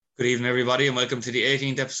Good evening, everybody, and welcome to the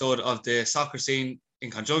 18th episode of the Soccer Scene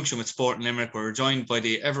in conjunction with Sport in Limerick. We're joined by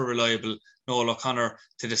the ever-reliable Noel O'Connor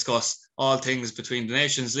to discuss all things between the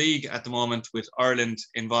Nations League at the moment, with Ireland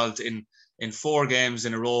involved in 4 games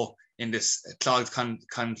in a row in this clogged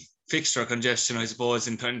fixture congestion, I suppose,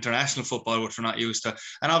 in international football, which we're not used to.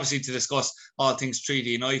 And obviously to discuss all things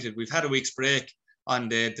Treaty United. We've had a week's break on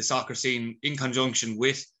the Soccer Scene in conjunction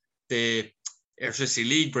with the Electricity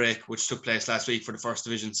League break, which took place last week for the First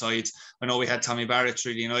Division sides. I know we had Tommy Barrett,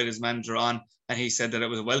 Treaty United's manager, on, and he said that it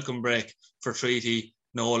was a welcome break for Treaty.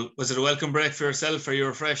 Noel, was it a welcome break for yourself? Are you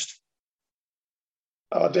refreshed?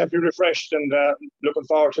 Oh, definitely refreshed, and looking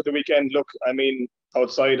forward to the weekend. Look, I mean,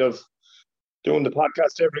 outside of doing the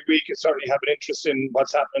podcast every week, I certainly have an interest in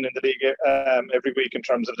what's happening in the league every week in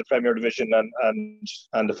terms of the Premier Division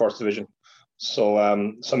and the First Division. So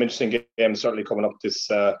some interesting games certainly coming up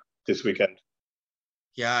this weekend.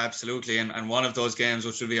 Yeah, absolutely. And one of those games,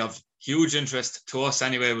 which will be of huge interest to us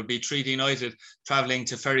anyway, would be Treaty United travelling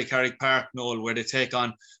to Ferrycarrig Park, Noel, where they take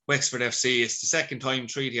on Wexford FC. It's the second time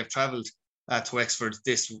Treaty have travelled to Wexford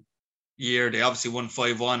this year. They obviously won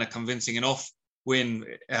 5-1, a convincing enough win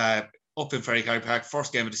up in Ferrycarrig Park,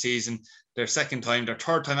 first game of the season. Their third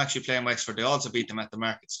time actually playing Wexford. They also beat them at the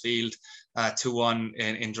Markets Field 2-1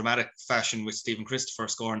 in dramatic fashion, with Stephen Christopher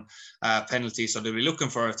scoring penalty. So they'll be looking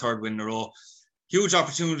for a third win in a row. Huge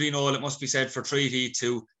opportunity, Noel, it must be said, for Treaty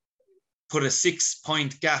to put a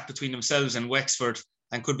 6-point gap between themselves and Wexford,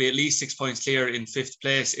 and could be at least 6 points clear in 5th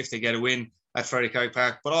place if they get a win at Ferrycarrig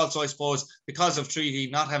Park. But also, I suppose, because of Treaty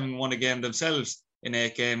not having won a game themselves in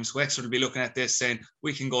 8 games, Wexford will be looking at this saying,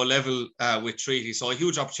 we can go level with Treaty. So a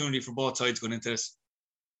huge opportunity for both sides going into this.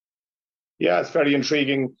 Yeah, it's very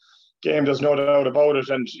intriguing game, there's no doubt about it.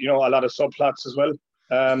 And, you know, a lot of subplots as well.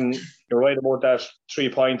 You're right about that 3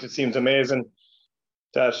 point. It seems amazing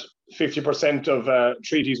that 50% of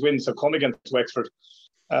Treaty's wins have come against Wexford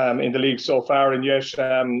in the league so far, and yet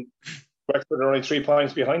Wexford are only 3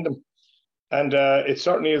 points behind them. And it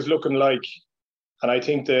certainly is looking like, and I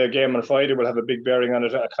think the game on Friday will have a big bearing on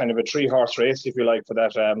it, a kind of a 3-horse race, if you like, for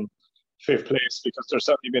that 5th place, because there's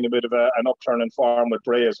certainly been a bit of an upturn in form with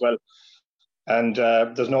Bray as well. And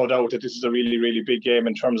there's no doubt that this is a really, really big game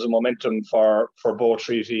in terms of momentum for both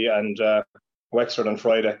Treaty and Wexford on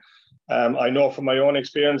Friday. I know from my own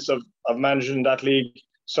experience of managing that league,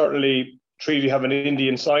 certainly Treaty have an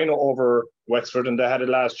Indian sign over Wexford, and they had it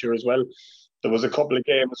last year as well. There was a couple of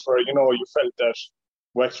games where, you know, you felt that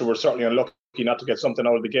Wexford were certainly unlucky not to get something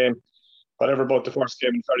out of the game. Whatever about the first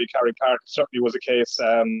game in Ferrycarrig Park, certainly was a case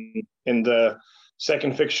in the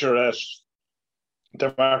second fixture at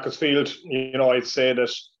the Markets Field. You know, I'd say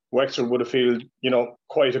that Wexford would have felt, you know,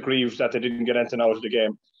 quite aggrieved that they didn't get anything out of the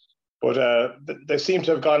game. But they seem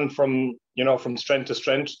to have gone from strength to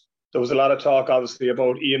strength. There was a lot of talk, obviously,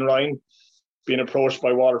 about Ian Ryan being approached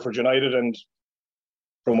by Waterford United, and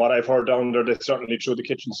from what I've heard down there, they certainly threw the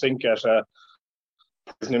kitchen sink at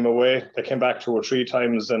pricing him away. They came back 2 or 3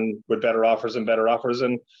 times and with better offers,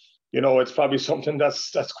 and you know, it's probably something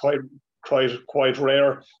that's quite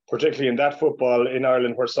rare, particularly in that football in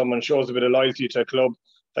Ireland, where someone shows a bit of loyalty to a club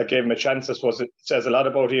that gave him a chance. I suppose it says a lot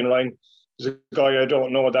about Ian Ryan. He's a guy I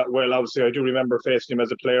don't know that well. Obviously, I do remember facing him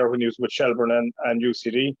as a player when he was with Shelburne and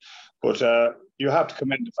UCD. But you have to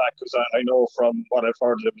commend the fact, because I know from what I've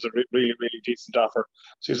heard, it was a really, really decent offer.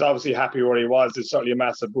 So he's obviously happy where he was. It's certainly a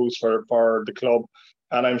massive boost for the club,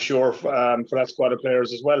 and I'm sure for that squad of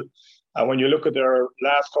players as well. And when you look at their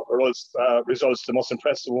last couple of results, the most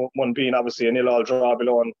impressive one being obviously a 0-0 draw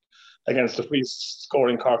below against the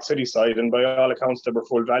free-scoring Cork City side, and by all accounts, they were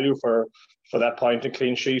full value for that point and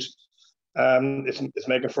clean sheet. It's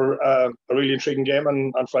making for a really intriguing game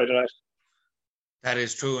on Friday night. That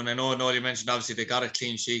is true. And I know, Noel, you mentioned obviously they got a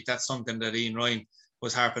clean sheet. That's something that Ian Ryan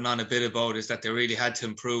was harping on a bit about, is that they really had to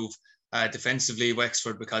improve defensively,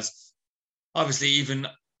 Wexford, because obviously even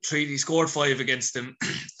Treaty scored 5 against them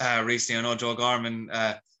recently. I know Joe Gorman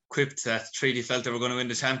quipped that Treaty felt they were going to win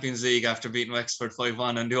the Champions League after beating Wexford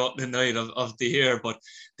 5-1 on the opening night of the year, but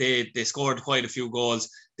they scored quite a few goals.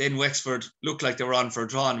 Then Wexford looked like they were on for a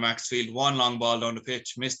draw in Markets Field. One long ball down the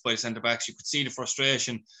pitch, missed by the centre-backs. You could see the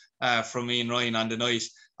frustration from Ian Ryan on the night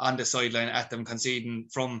on the sideline at them conceding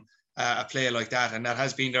from a play like that, and that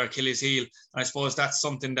has been their Achilles heel. And I suppose that's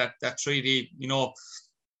something that Treaty, you know,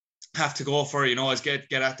 have to go for, you know, is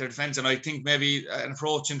get at their defence. And I think maybe an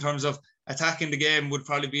approach in terms of attacking the game would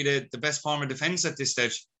probably be the best form of defence at this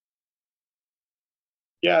stage.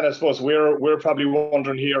 Yeah, and I suppose we're probably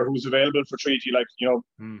wondering here who's available for Treaty. Like, you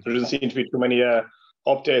know, there doesn't seem to be too many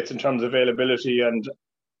updates in terms of availability and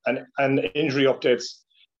injury updates.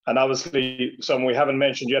 And obviously, some we haven't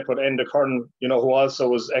mentioned yet, but Enda Curran, who also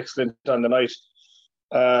was excellent on the night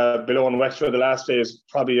below in Wexford the last day, is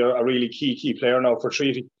probably a really key player now for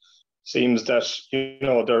Treaty. Seems that,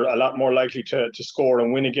 they're a lot more likely to score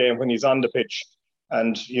and win a game when he's on the pitch.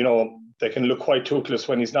 And, they can look quite toothless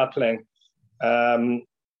when he's not playing.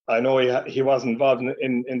 I know he wasn't involved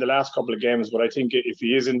in the last couple of games, but I think if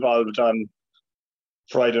he is involved on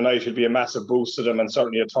Friday night, it'll be a massive boost to them and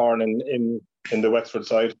certainly a thorn in the Wexford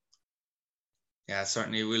side. Yeah,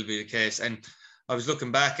 certainly will be the case. And I was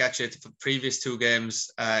looking back actually at the previous two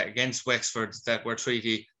games against Wexford that were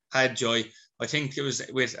Treaty had joy. I think it was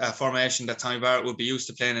with a formation that Tommy Barrett would be used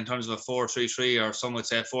to playing in terms of a 4-3-3, or some would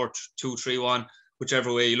say 4-2-3-1,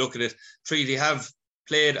 whichever way you look at it. Treaty have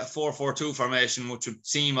played a 4-4-2 formation, which would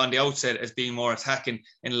seem on the outset as being more attacking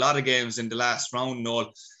in a lot of games in the last round,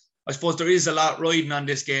 Noel. I suppose there is a lot riding on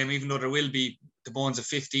this game, even though there will be the bones of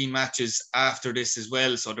 15 matches after this as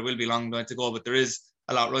well, so there will be a long way to go, but there is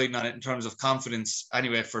a lot riding on it in terms of confidence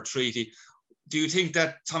anyway for Treaty. Do you think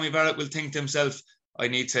that Tommy Barrett will think to himself, I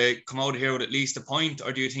need to come out of here with at least a point,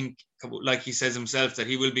 or do you think, like he says himself, that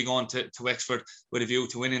he will be going to Wexford with a view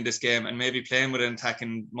to winning this game and maybe playing with an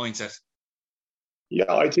attacking mindset?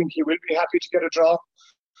 Yeah, I think he will be happy to get a draw.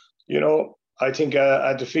 I think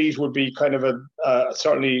a defeat would be kind of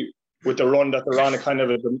certainly with the run that they're on,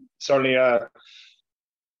 certainly a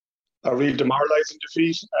real demoralising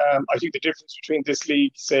defeat. I think the difference between this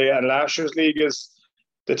league, say, and last year's league is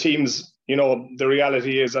the teams, the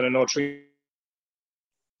reality is, and I know Treaty,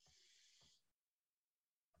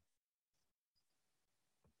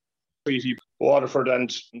 Waterford,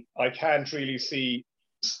 and I can't really see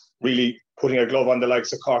putting a glove on the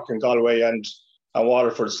likes of Cork and Galway and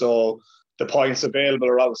Waterford. So the points available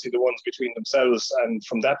are obviously the ones between themselves, and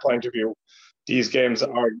from that point of view, these games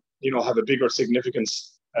are have a bigger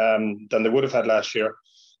significance than they would have had last year.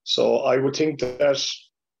 So I would think that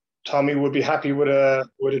Tommy would be happy with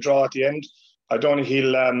a draw at the end. I don't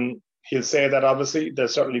think he'll say that. Obviously, they'll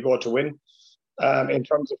certainly go to win. In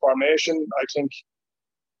terms of formation, I think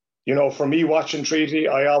for me watching Treaty,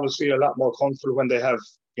 I always feel a lot more comfortable when they have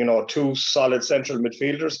two solid central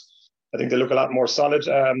midfielders. I think they look a lot more solid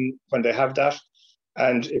when they have that.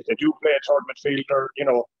 And if they do play a third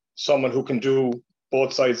midfielder, someone who can do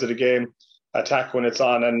both sides of the game, attack when it's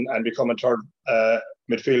on and become a third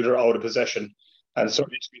midfielder out of possession. And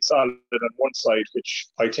certainly to be solid on one side, which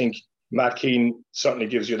I think Matt Keane certainly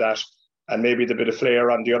gives you that. And maybe the bit of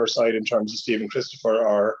flair on the other side in terms of Stephen Christopher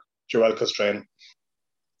or Joel Custrain.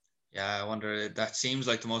 Yeah, I wonder, that seems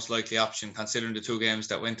like the most likely option considering the two games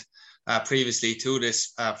that went previously to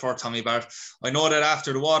this for Tommy Barrett. I know that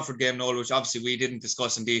after the Waterford game, Noel, which obviously we didn't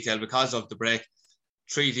discuss in detail because of the break,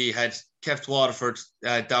 Treaty had kept Waterford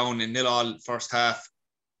down in 0-0 first half,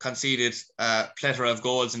 conceded a plethora of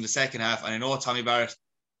goals in the second half, and I know Tommy Barrett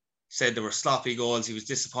said there were sloppy goals. He was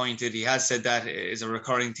disappointed. He has said that is a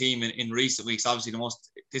recurring theme in recent weeks. Obviously, the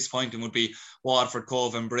most disappointing would be Waterford,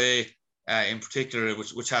 Cove and Bray, in particular,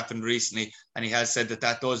 which happened recently, and he has said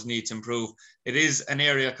that does need to improve. It is an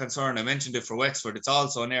area of concern. I mentioned it for Wexford. It's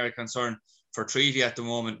also an area of concern for Treaty at the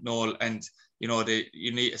moment, Noel, and you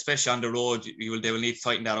need, especially on the road, they will need to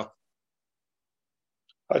tighten that up.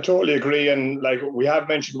 I totally agree, and we have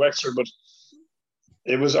mentioned Wexford, but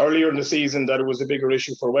it was earlier in the season that it was a bigger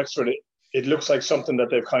issue for Wexford. It looks like something that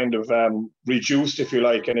they've kind of reduced, if you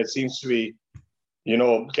like, and it seems to be,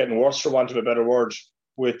 getting worse, for want of a better word,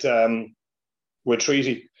 with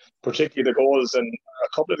Treaty, particularly the goals. And a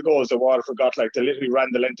couple of the goals that Waterford got, they literally ran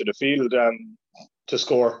the length of the field to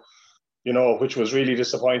score, which was really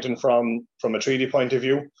disappointing from a Treaty point of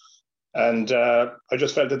view. And I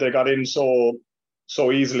just felt that they got in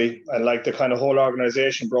so easily, and the kind of whole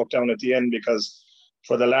organisation broke down at the end, because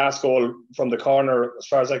for the last goal from the corner, as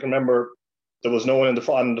far as I can remember, there was no one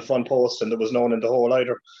on the front post, and there was no one in the hole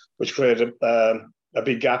either, which created a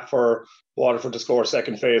big gap for Waterford to score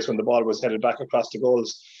second phase when the ball was headed back across the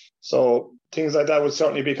goals. So things like that would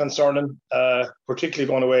certainly be concerning, particularly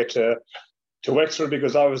going away to Wexford,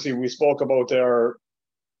 because obviously we spoke about their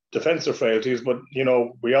defensive frailties, but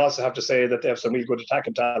we also have to say that they have some really good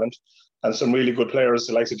attacking talent and some really good players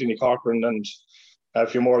like Denny Corcoran and a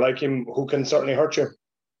few more like him who can certainly hurt you.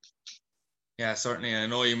 Yeah, certainly. I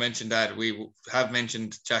know you mentioned that. We have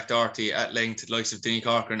mentioned Jack Doherty at length, the likes of Denny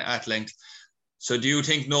Corcoran at length. So do you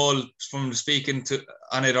think, Noel, from speaking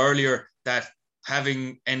on it earlier, that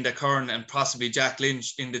having Enda Curran and possibly Jack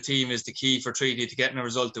Lynch in the team is the key for Treaty to getting a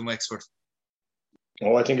result in Wexford?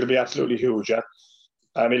 Oh, I think it'll be absolutely huge, yeah.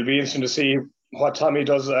 It'll be interesting to see what Tommy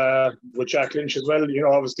does with Jack Lynch as well.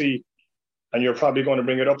 Obviously, and you're probably going to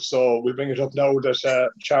bring it up, so we'll bring it up now that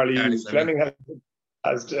Charlie Fleming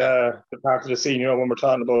as the part of the scene, when we're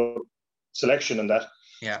talking about selection and that.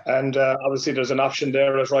 Yeah. And obviously there's an option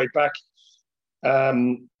there at right back.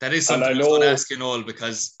 That is something I was going to ask you, Noel,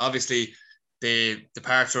 because obviously the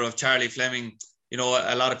departure of Charlie Fleming,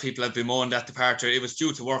 a lot of people have bemoaned that departure. It was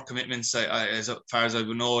due to work commitments. As far as I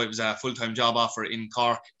would know, it was a full-time job offer in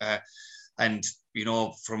Cork. And,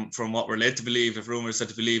 from what we're led to believe, if rumours are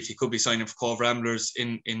to believe, he could be signing for Cove Ramblers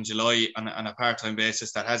in July on a part-time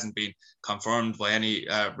basis. That hasn't been confirmed by any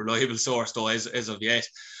reliable source, though, as of yet.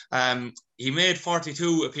 He made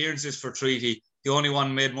 42 appearances for Treaty. The only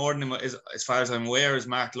one made more than him, as far as I'm aware, is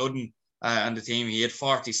Mark Ludden and the team. He had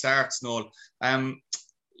 40 starts, Noel.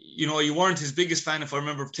 You weren't his biggest fan, if I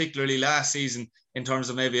remember, particularly last season, in terms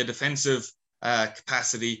of maybe a defensive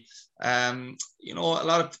capacity.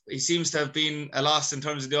 He seems to have been a loss in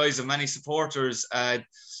terms of the eyes of many supporters.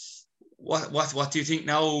 What do you think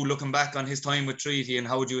now, looking back on his time with Treaty, and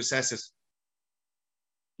how would you assess it?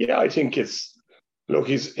 Yeah, I think he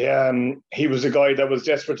was a guy that was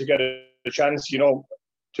desperate to get a chance,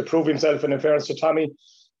 to prove himself. And in fairness to Tommy,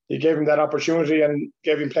 he gave him that opportunity and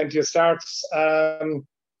gave him plenty of starts.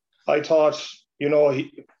 I thought,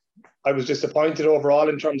 I was disappointed overall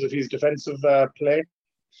in terms of his defensive play.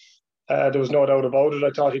 There was no doubt about it. I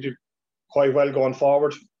thought he did quite well going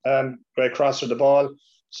forward. Great crosser of the ball,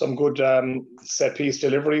 some good set-piece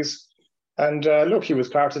deliveries. And he was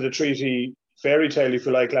part of the Treaty fairy tale, if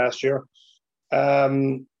you like, last year.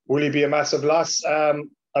 Will he be a massive loss?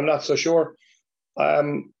 I'm not so sure. I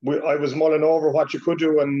was mulling over what you could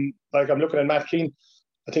do, and I'm looking at Matt Keane.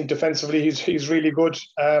 I think defensively he's really good.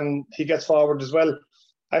 He gets forward as well.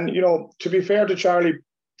 And, to be fair to Charlie,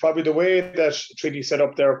 probably the way that Treaty set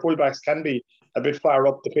up their fullbacks can be a bit far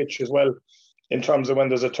up the pitch as well, in terms of when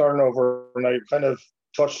there's a turnover. And I kind of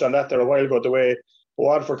touched on that there a while ago, the way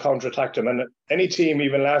Waterford counter-attacked him. And any team,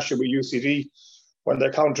 even last year with UCD, when they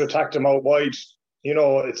counter-attacked him out wide,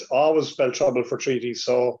 it's always spelled trouble for Treaty.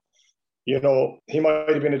 So, he might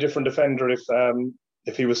have been a different defender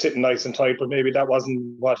if he was sitting nice and tight, but maybe that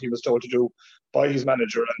wasn't what he was told to do by his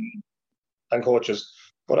manager and coaches.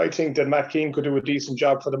 But I think that Matt Keane could do a decent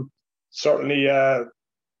job for them. Certainly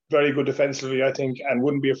very good defensively, I think, and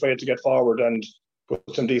wouldn't be afraid to get forward and put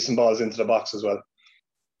some decent balls into the box as well.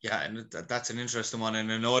 Yeah, and that's an interesting one.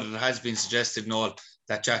 And I know that it has been suggested, Noel,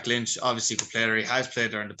 that Jack Lynch obviously could play there. He has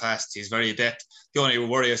played there in the past. He's very adept. The only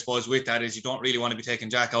worry, I suppose, with that is you don't really want to be taking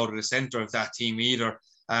Jack out of the centre of that team either.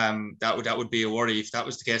 That would be a worry if that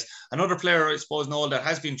was the case. Another player, I suppose, Noel, that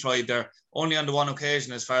has been tried there, only on the one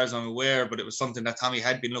occasion as far as I'm aware, but it was something that Tommy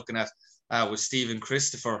had been looking at, was Stephen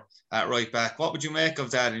Christopher at right back. What would you make of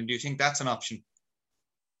that, and do you think that's an option?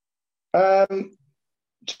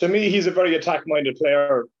 To me, he's a very attack-minded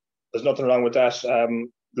player. There's nothing wrong with that.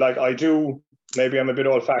 Maybe I'm a bit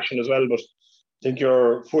old-fashioned as well, but I think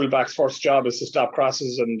your full-back's first job is to stop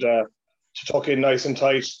crosses and to tuck in nice and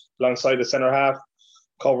tight alongside the centre half,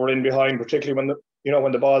 cover in behind, particularly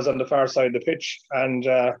when the ball's on the far side of the pitch. And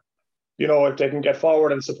if they can get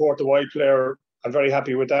forward and support the wide player, I'm very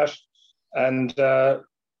happy with that. And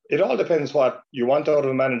it all depends what you want out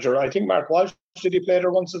of a manager. I think Mark Walsh, did he play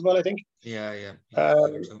there once as well, I think? Yeah.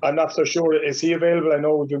 I'm not so sure. Is he available? I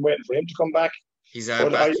know we've been waiting for him to come back. He's back.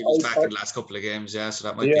 He was back in the last couple of games, so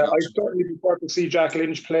that might be. Yeah, I certainly prefer to see Jack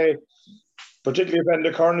Lynch play, particularly if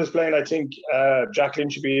Enda Kern is playing. I think Jack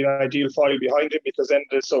Lynch should be an ideal foil behind him, because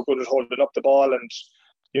Enda is so good at holding up the ball. And,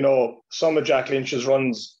 some of Jack Lynch's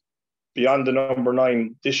runs beyond the number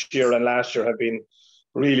 9 this year and last year have been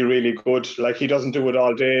really, really good. He doesn't do it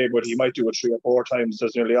all day, but he might do it 3 or 4 times.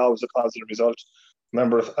 There's nearly always a positive result.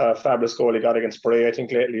 Remember a fabulous goal he got against Bray, I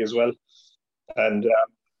think, lately as well. And,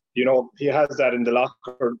 he has that in the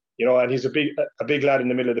locker, and he's a big lad in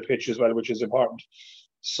the middle of the pitch as well, which is important.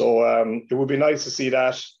 So it would be nice to see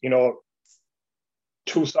that, 2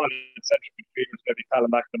 solid central midfielders, maybe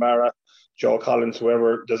Callum McNamara, Joe Collins,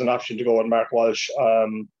 whoever. There's an option to go with Mark Walsh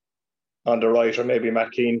on the right, or maybe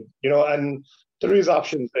Matt Keane, and there is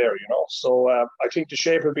options there, So I think the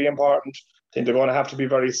shape will be important. I think they're going to have to be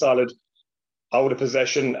very solid out of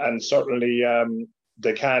possession, and certainly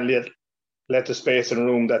they can let the space and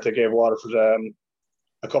room that they gave Waterford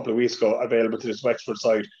a couple of weeks ago available to this Wexford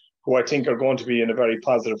side, who I think are going to be in a very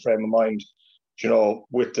positive frame of mind,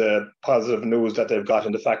 with the positive news that they've got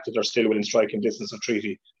and the fact that they're still within striking distance of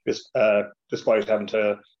Treaty, despite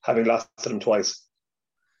having lost to them twice.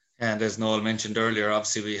 And as Noel mentioned earlier,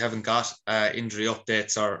 obviously we haven't got injury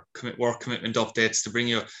updates or work commitment updates to bring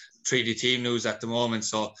you Treaty team news at the moment.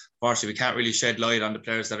 So unfortunately we can't really shed light on the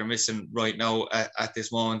players that are missing right now at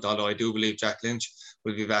this moment, although I do believe Jack Lynch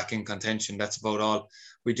will be back in contention. That's about all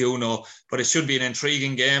we do know. But it should be an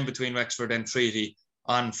intriguing game between Wexford and Treaty.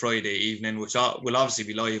 on Friday evening, which will obviously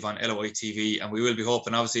be live on LOI TV, and we will be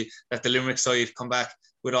hoping obviously that the Limerick side come back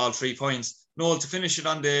with all 3 points. Noel, to finish it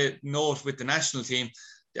on the note with the national team,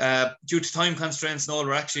 due to time constraints, Noel,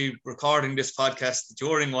 we're actually recording this podcast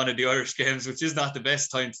during one of the Irish games, which is not the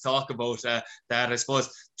best time to talk about that. I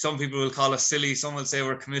suppose some people will call us silly, some will say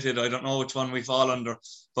we're committed. I don't know which one we fall under,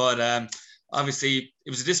 but obviously it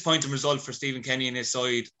was a disappointing result for Stephen Kenny and his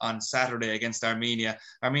side on Saturday against Armenia.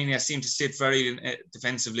 Armenia seemed to sit very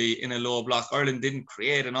defensively in a low block. Ireland didn't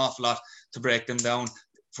create an awful lot to break them down.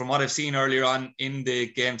 From what I've seen earlier on in the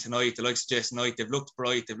game tonight, the likes of Jason Knight, they've looked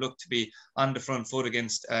bright. They've looked to be on the front foot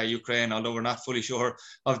against Ukraine, although we're not fully sure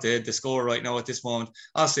of the score right now at this moment.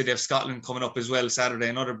 Obviously, they have Scotland coming up as well Saturday,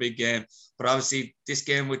 another big game. But obviously, this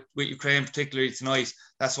game with Ukraine, particularly tonight,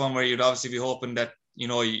 that's one where you'd obviously be hoping that, you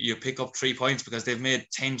know, you pick up 3 points, because they've made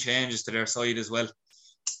 10 changes to their side as well.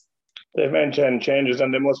 They've made 10 changes,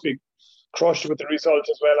 and they must be crushed with the result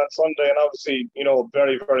as well on Sunday, and obviously, you know,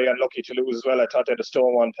 very, very unlucky to lose as well. I thought they had a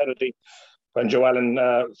stone one penalty when Joe Allen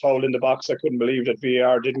fouled in the box. I couldn't believe that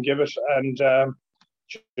VAR didn't give it, and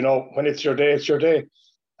you know, when it's your day, it's your day,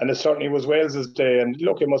 and it certainly was Wales's day. And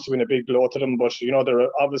look, it must have been a big blow to them, but you know, they're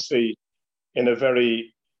obviously in a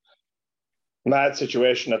very mad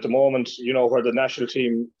situation at the moment, you know, where the national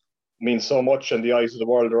team means so much and the eyes of the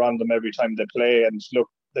world are on them every time they play. And look,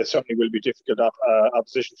 they certainly will be difficult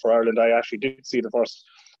opposition for Ireland. I actually did see the first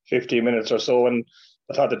 15 minutes or so, and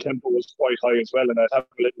I thought the tempo was quite high as well. And I'd have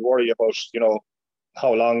a little worry about, you know,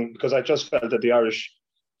 how long, because I just felt that the Irish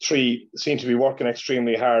three seemed to be working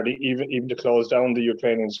extremely hard, even to close down the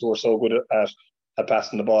Ukrainians, who were so good at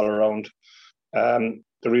passing the ball around.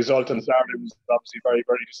 The result on Saturday was obviously very,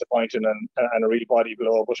 very disappointing and a real body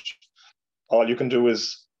blow. But all you can do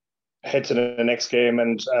is head to the next game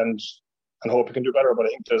and hope you can do better. But I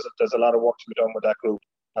think there's a lot of work to be done with that group,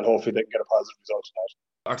 and hopefully they can get a positive result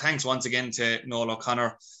tonight. Our thanks once again to Noel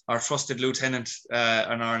O'Connor, our trusted lieutenant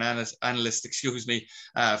and our analyst,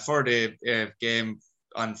 for the game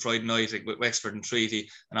on Friday night with Wexford and Treaty.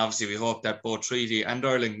 And obviously we hope that both Treaty and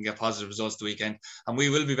Ireland can get positive results the weekend. And we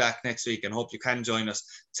will be back next week, and hope you can join us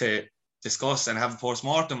to discuss and have a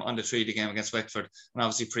post-mortem on the Treaty game against Wexford, and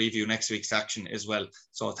obviously preview next week's action as well.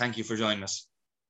 So thank you for joining us.